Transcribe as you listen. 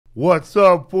What's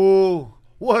up, fool?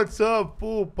 What's up,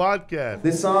 fool? Podcast.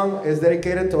 This song is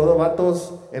dedicated to all the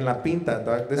vatos en la pinta,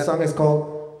 dog. This song is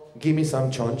called Give Me Some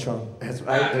Chon Chon. That's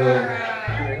right, dude.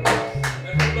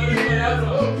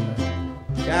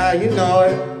 Yeah, you know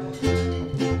it.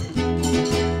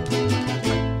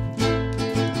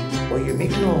 Oye,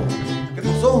 mijo, ¿qué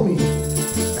pasó, homie?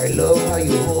 I love how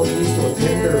you hold me so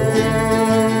tender, homie.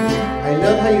 I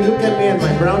love how you look at me and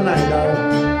my brown eye, dog.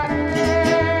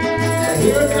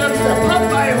 Here comes the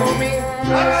Popeye, homie.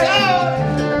 Watch out!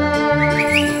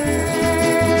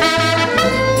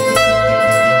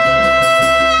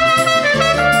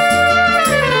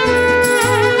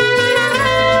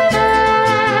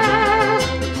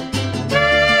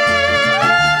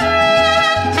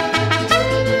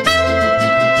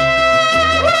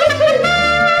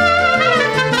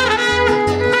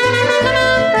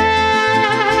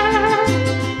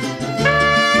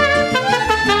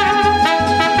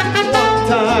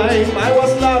 I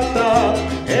was locked up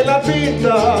en la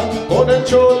pinta con el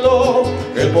cholo,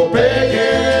 el Popeye.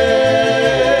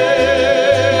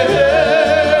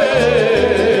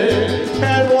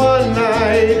 And one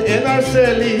night in our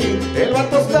celly, el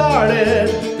vato started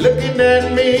looking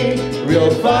at me real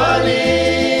funny.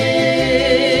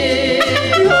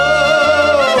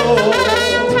 Oh,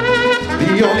 the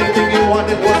only thing he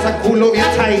wanted was a culo bien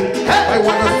tight. I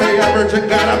wanna stay a virgin,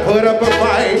 gotta put up a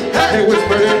fight. They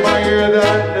whispered in my ear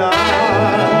that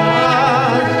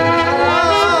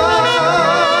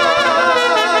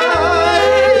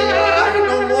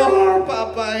no more,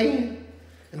 Popeye.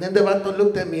 And then the vato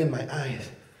looked at me in my eyes,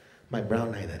 my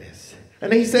brown eye that is,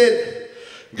 and he said,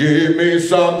 "Give me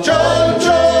some Chon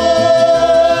Chon,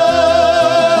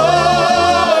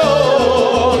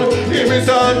 give me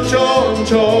some Chon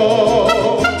Chon."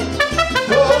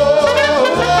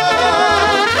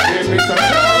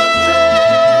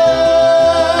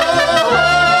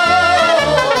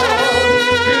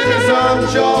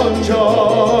 Chon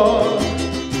Chon.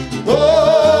 Oh,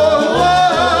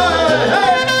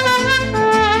 hey.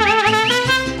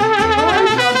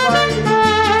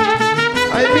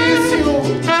 I miss you.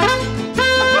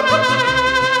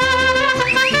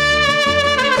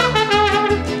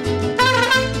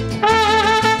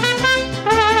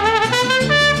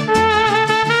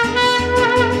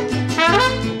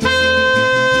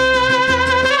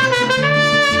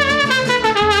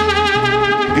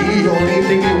 The only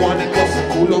thing he wanted was a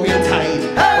culo bien tight.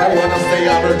 I wanna stay a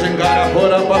virgin, gotta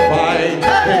put up a fight.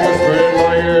 They whispered in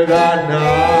my ear that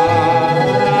night.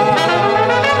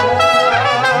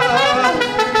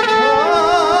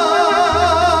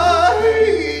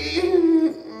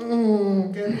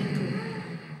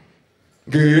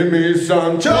 Give me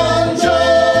some Chon Chon.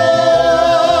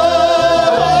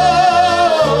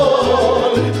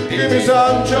 Give me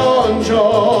some Chon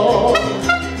Chon.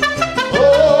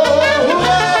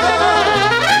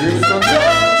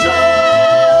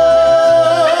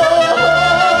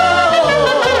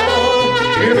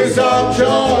 Some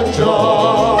Chon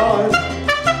Chon.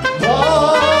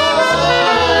 Oh,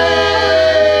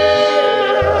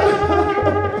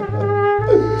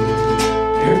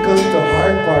 here comes the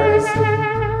hard part.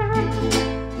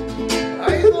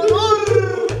 Ay, dolor.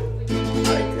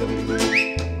 Ay, qué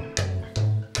rico.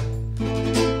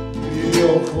 Mi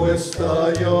ojo está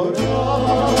llorando.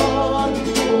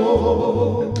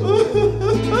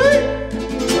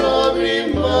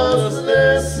 Lágrimas de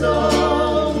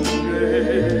sangre.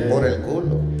 Por el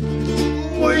culo.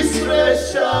 Muy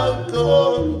estrecha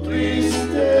con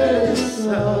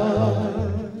tristeza.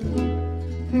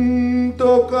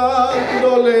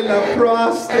 Tocándole la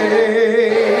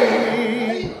prostate.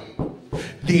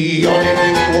 The only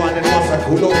thing he wanted was a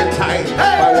culo and tight. I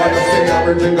wanna stay a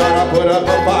virgin, gotta put up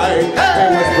a fight. They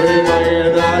whispered in my ear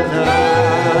that night.